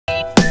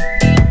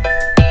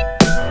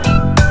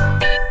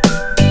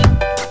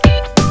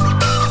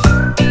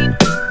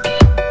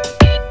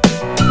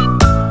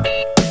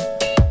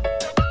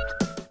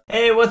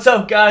What's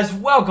up, guys?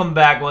 Welcome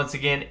back once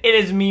again. It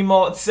is me,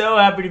 Molt. So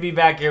happy to be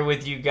back here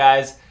with you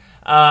guys.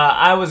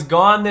 I was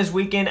gone this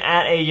weekend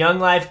at a Young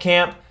Life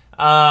camp,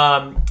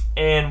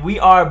 and we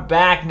are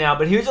back now.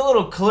 But here's a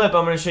little clip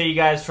I'm going to show you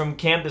guys from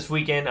camp this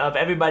weekend of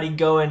everybody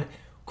going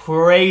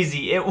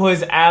crazy. It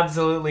was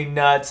absolutely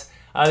nuts.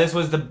 This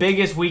was the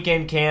biggest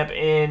weekend camp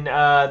in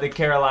the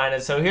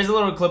Carolinas. So here's a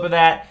little clip of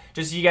that,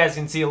 just so you guys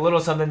can see a little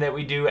something that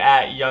we do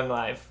at Young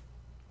Life.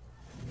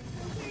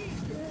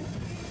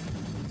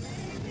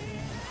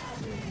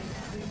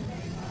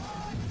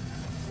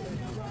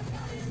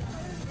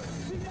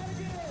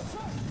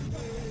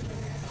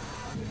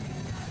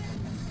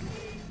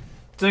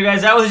 So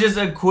guys, that was just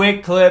a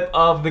quick clip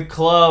of the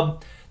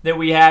club that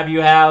we have.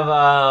 You have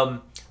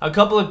a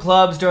couple of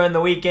clubs during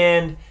the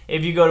weekend.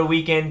 If you go to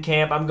weekend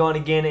camp, I'm going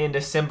again in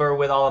December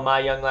with all of my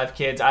Young Life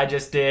kids. I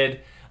just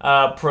did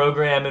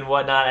program and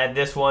whatnot at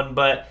this one.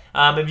 But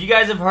if you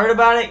guys have heard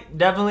about it,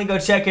 definitely go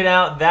check it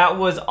out. That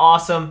was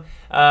awesome.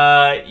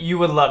 You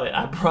would love it,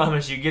 I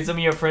promise you. Get some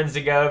of your friends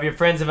to go. If your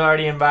friends have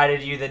already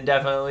invited you, then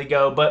definitely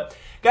go. But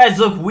guys,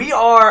 look, we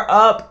are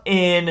up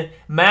in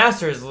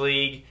Masters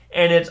League.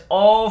 And it's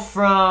all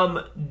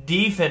from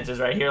defenses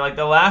right here. Like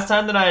the last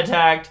time that I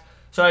attacked,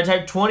 so I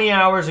attacked 20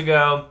 hours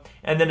ago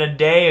and then a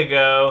day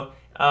ago.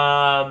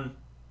 And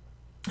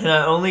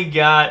I only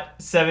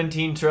got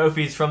 17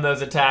 trophies from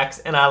those attacks.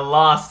 And I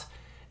lost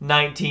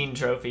 19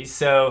 trophies.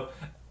 So,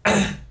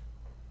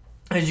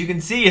 as you can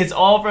see, it's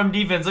all from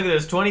defense. Look at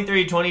this.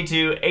 23,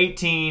 22,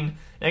 18,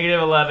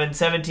 negative 11,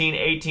 17,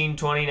 18,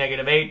 20,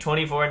 negative 8,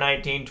 24,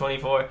 19,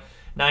 24,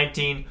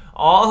 19,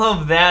 all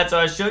of that. So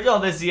I showed you all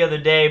this the other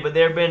day, but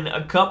there have been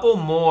a couple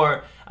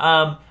more.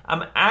 I'm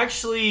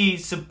actually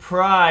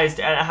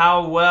surprised at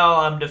how well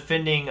I'm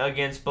defending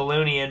against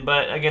Balloonian,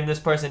 but again, this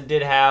person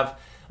did have,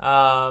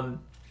 I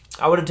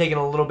would have taken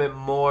a little bit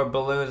more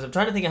balloons. I'm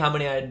trying to think of how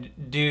many I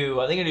do.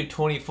 I think I do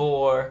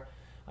 24,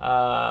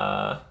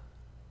 or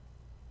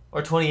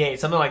 28,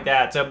 something like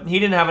that. So he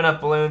didn't have enough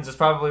balloons. That's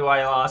probably why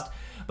he lost.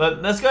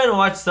 But let's go ahead and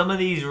watch some of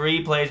these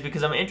replays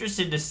because I'm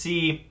interested to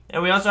see.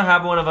 And we also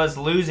have one of us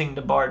losing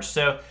to Barch.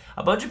 So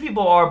a bunch of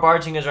people are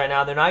barching us right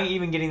now. They're not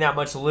even getting that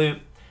much loot.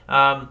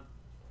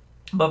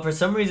 But for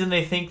some reason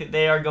they think that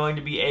they are going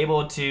to be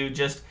able to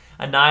just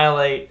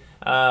annihilate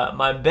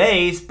my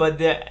base. But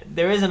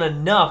there isn't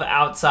enough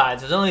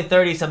outside. So there's only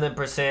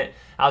 30-something%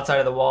 outside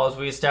of the walls.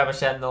 We established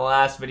that in the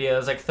last video. It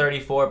was like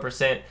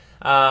 34%.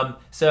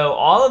 So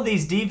all of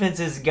these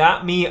defenses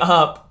got me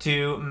up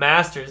to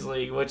Masters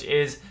League, which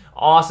is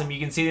awesome. You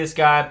can see this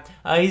guy.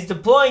 He's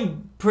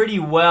deploying pretty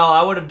well.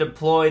 I would have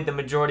deployed the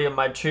majority of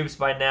my troops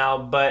by now,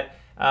 but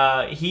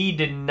he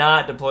did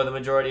not deploy the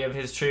majority of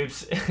his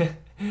troops.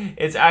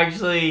 It's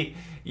actually,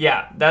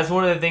 yeah, that's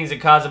one of the things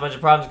that caused a bunch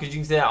of problems because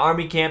you can see that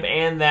army camp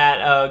and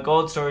that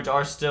gold storage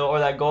are still, or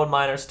that gold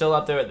mine are still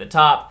up there at the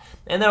top.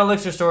 And that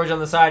elixir storage on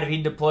the side, if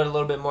he deployed a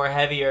little bit more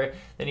heavier,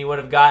 then he would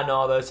have gotten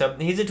all those. So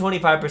he's at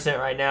 25%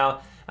 right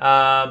now,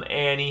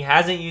 and he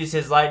hasn't used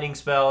his lightning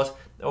spells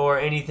or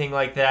anything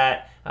like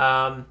that.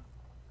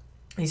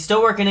 He's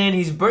still working in.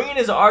 He's bringing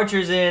his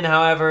archers in,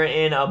 however,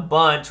 in a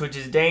bunch, which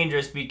is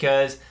dangerous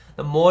because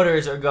the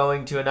mortars are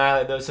going to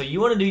annihilate those. So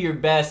you want to do your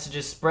best to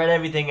just spread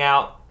everything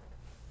out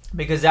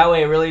because that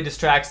way it really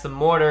distracts the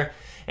mortar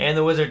and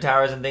the wizard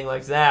towers and things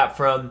like that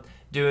from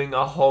doing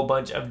a whole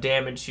bunch of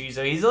damage to you.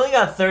 So he's only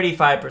got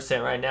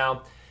 35% right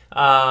now.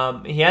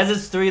 He has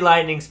his 3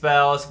 lightning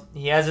spells.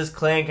 He has his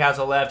clan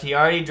castle left. He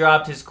already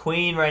dropped his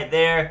queen right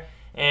there.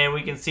 And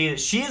we can see that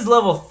she's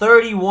level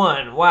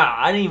 31. Wow,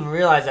 I didn't even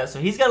realize that.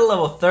 So he's got a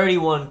level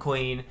 31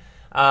 queen.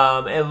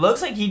 It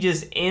looks like he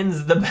just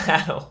ends the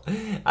battle.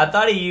 I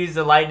thought he used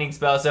the lightning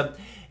spell. So,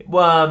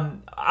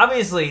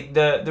 obviously,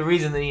 the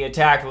reason that he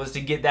attacked was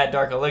to get that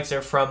dark elixir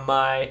from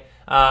my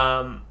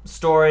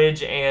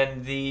storage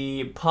and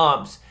the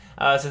pumps.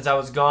 Since I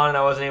was gone and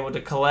I wasn't able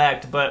to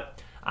collect.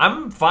 But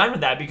I'm fine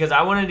with that because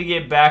I wanted to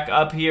get back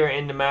up here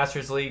into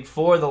Masters League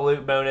for the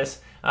loot bonus.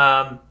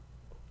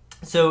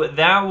 So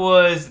that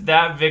was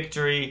that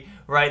victory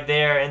right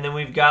there. And then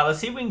we've got, let's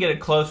see if we can get a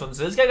close one.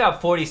 So this guy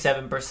got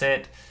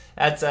 47%.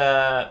 That's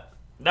that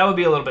would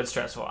be a little bit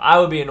stressful. I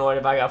would be annoyed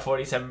if I got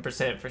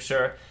 47% for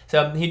sure.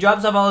 So he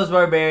drops off all his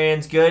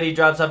barbarians, good. He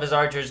drops off his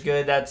archers,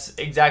 good. That's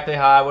exactly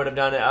how I would have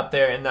done it up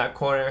there in that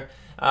corner.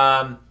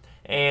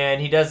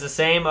 And he does the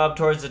same up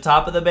towards the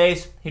top of the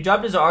base. He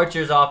dropped his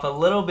archers off a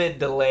little bit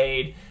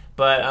delayed.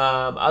 But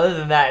other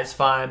than that, it's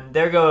fine.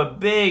 There go a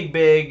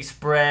big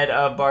spread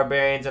of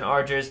barbarians and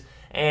archers.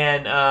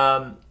 And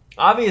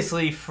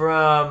obviously,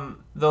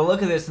 from the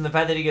look of this and the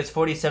fact that he gets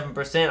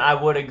 47%, I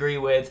would agree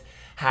with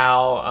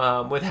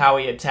how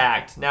he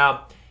attacked.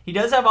 Now, he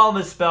does have all of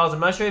his spells. I'm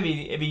not sure if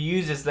he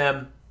uses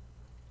them.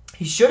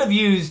 He should have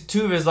used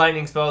 2 of his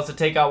lightning spells to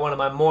take out one of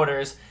my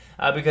mortars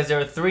because there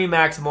were 3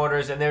 max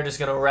mortars, and they're just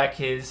going to wreck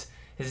his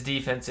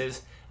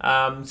defenses.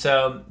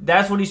 So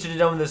that's what he should have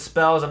done with his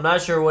spells. I'm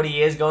not sure what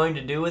he is going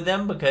to do with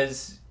them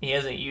because he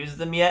hasn't used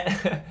them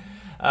yet.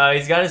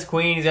 He's got his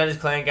queen, he's got his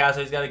clan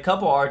castle, he's got a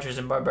couple archers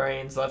and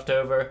barbarians left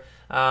over.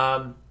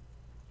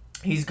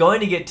 he's going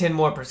to get 10%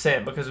 more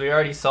because we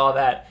already saw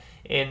that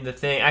in the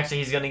thing. Actually,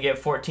 he's going to get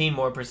 14%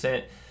 more.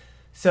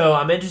 So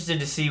I'm interested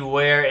to see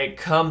where it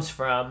comes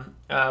from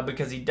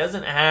because he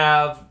doesn't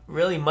have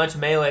really much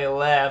melee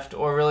left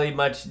or really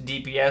much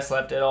DPS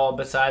left at all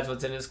besides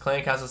what's in his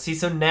clan castle. See,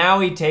 so now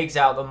he takes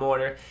out the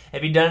mortar.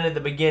 If he'd done it at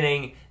the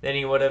beginning, then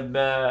he would have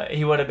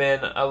been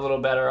a little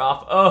better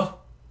off. Oh,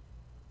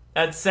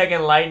 that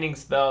second lightning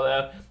spell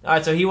though. All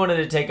right, so he wanted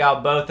to take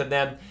out both of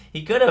them.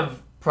 He could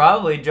have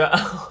probably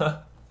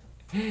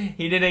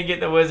he didn't get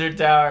the wizard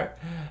tower.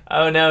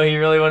 Oh no, he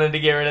really wanted to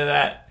get rid of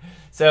that.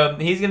 So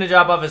he's going to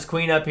drop off his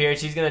queen up here.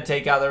 She's going to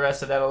take out the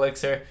rest of that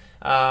elixir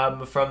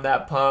from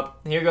that pump.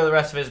 Here go the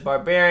rest of his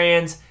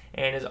barbarians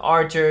and his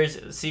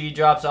archers. See if he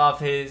drops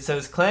off his... So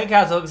his clan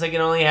castle looks like it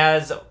only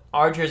has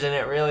archers in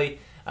it, really.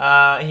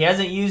 He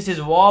hasn't used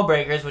his wall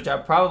breakers, which I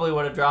probably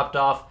would have dropped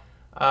off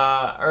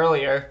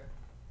earlier.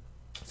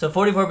 So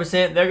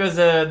 44%. There goes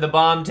the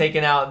bomb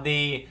taking out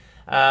the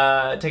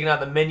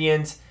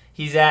minions.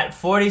 He's at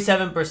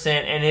 47%,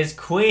 and his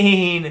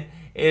queen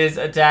is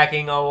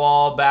attacking a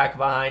wall back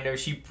behind her.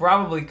 She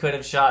probably could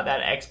have shot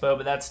that expo,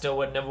 but that still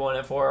wouldn't have won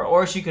it for her.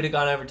 Or she could have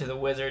gone over to the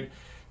wizard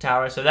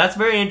tower. So that's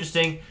very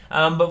interesting.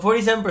 But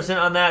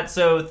 47% on that.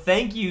 So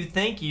thank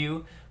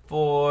you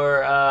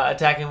for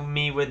attacking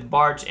me with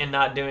Barch and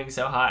not doing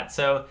so hot.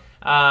 So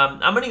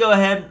I'm going to go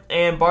ahead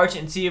and Barch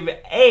and see if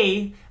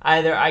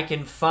either I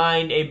can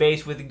find a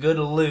base with good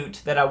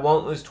loot that I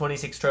won't lose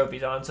 26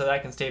 trophies on so that I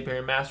can stay up here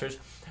in Masters.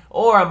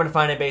 Or I'm going to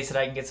find a base that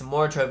I can get some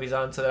more trophies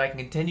on so that I can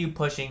continue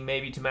pushing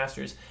maybe to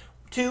Masters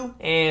 2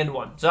 and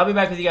 1. So I'll be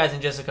back with you guys in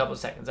just a couple of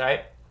seconds,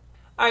 alright?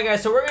 Alright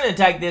guys, so we're going to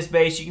attack this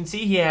base. You can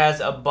see he has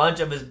a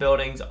bunch of his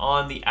buildings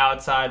on the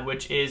outside,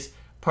 which is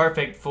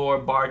perfect for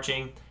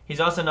barching. He's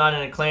also not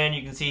in a clan.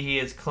 You can see he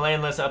is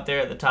clanless up there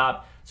at the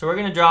top. So we're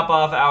going to drop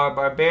off our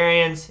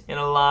barbarians in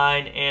a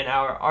line and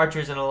our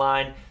archers in a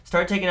line.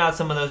 Start taking out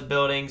some of those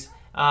buildings.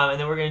 And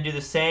then we're going to do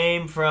the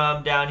same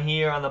from down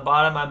here on the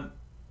bottom.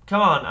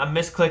 Come on, I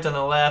misclicked on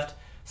the left,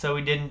 so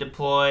we didn't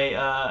deploy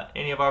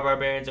any of our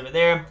barbarians over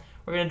there.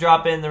 We're going to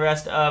drop in the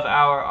rest of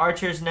our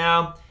archers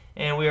now,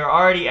 and we are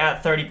already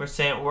at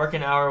 30%,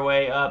 working our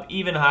way up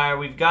even higher.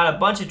 We've got a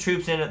bunch of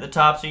troops in at the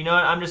top, so you know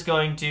what? I'm just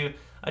going to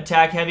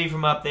attack heavy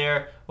from up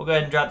there. We'll go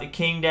ahead and drop the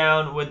king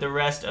down with the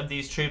rest of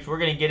these troops. We're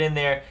going to get in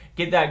there,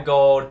 get that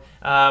gold.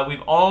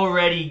 We've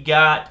already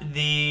got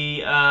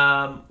the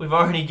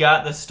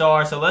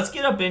star, so let's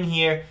get up in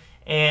here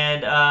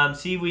and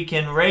see if we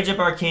can rage up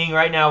our king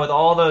right now with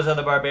all those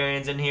other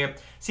barbarians in here.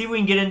 See if we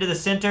can get into the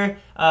center,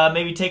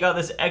 maybe take out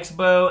this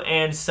expo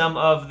and some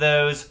of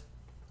those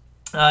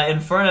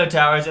inferno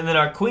towers, and then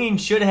our queen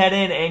should head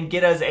in and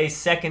get us a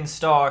second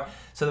star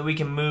so that we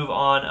can move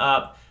on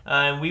up.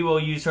 And we will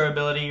use her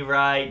ability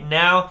right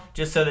now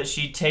just so that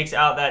she takes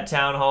out that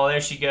town hall. There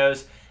she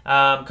goes.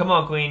 Come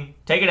on, queen.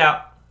 Take it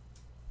out.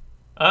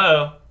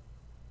 Uh-oh.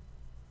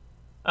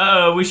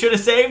 Uh-oh, we should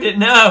have saved it.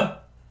 No.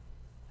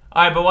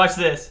 Alright, but watch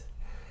this.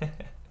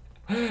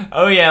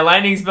 Oh yeah,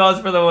 lightning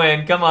spells for the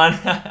win. Come on.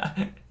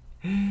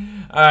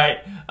 Alright,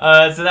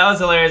 so that was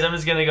hilarious. I'm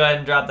just going to go ahead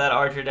and drop that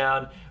archer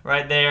down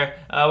right there.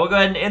 We'll go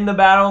ahead and end the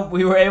battle.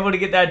 We were able to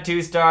get that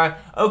 2-star.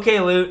 Okay,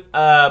 loot,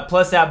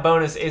 plus that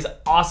bonus is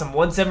awesome.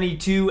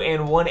 172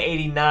 and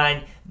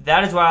 189.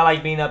 That is why I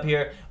like being up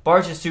here.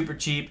 Barch is super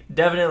cheap.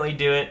 Definitely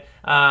do it.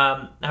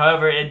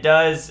 However, it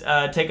does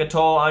take a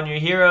toll on your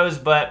heroes,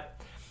 but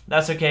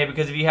that's okay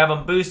because if you have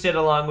them boosted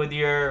along with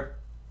your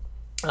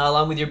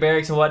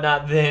barracks and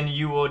whatnot, then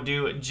you will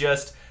do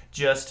just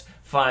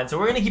fine. So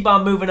we're going to keep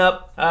on moving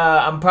up.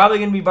 I'm probably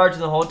going to be barching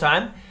the whole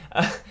time.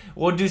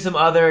 We'll do some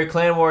other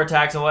clan war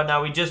attacks and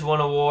whatnot. We just won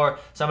a war,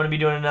 so I'm going to be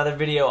doing another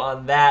video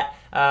on that.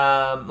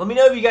 Let me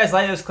know if you guys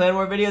like those clan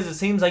war videos. It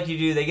seems like you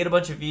do. They get a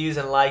bunch of views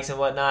and likes and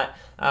whatnot.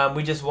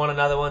 We just won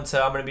another one,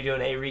 so I'm going to be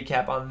doing a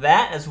recap on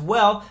that as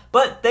well.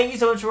 But thank you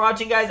so much for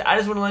watching, guys. I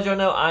just want to let y'all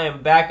know I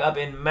am back up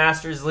in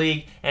Masters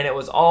League, and it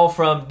was all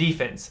from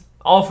defense.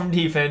 All from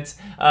defense,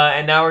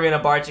 and now we're going to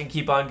barch and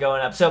keep on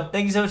going up. So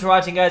thank you so much for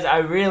watching, guys. I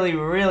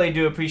really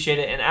do appreciate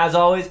it. And as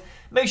always,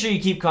 make sure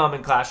you keep calm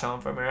and clash on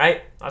for me,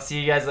 right? I'll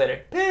see you guys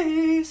later.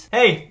 Peace.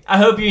 Hey, I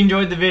hope you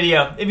enjoyed the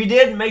video. If you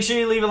did, make sure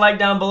you leave a like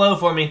down below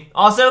for me.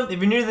 Also,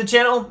 if you're new to the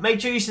channel, make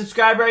sure you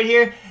subscribe right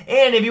here.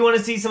 And if you want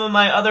to see some of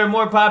my other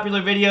more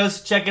popular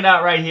videos, check it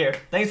out right here.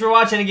 Thanks for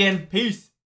watching again. Peace.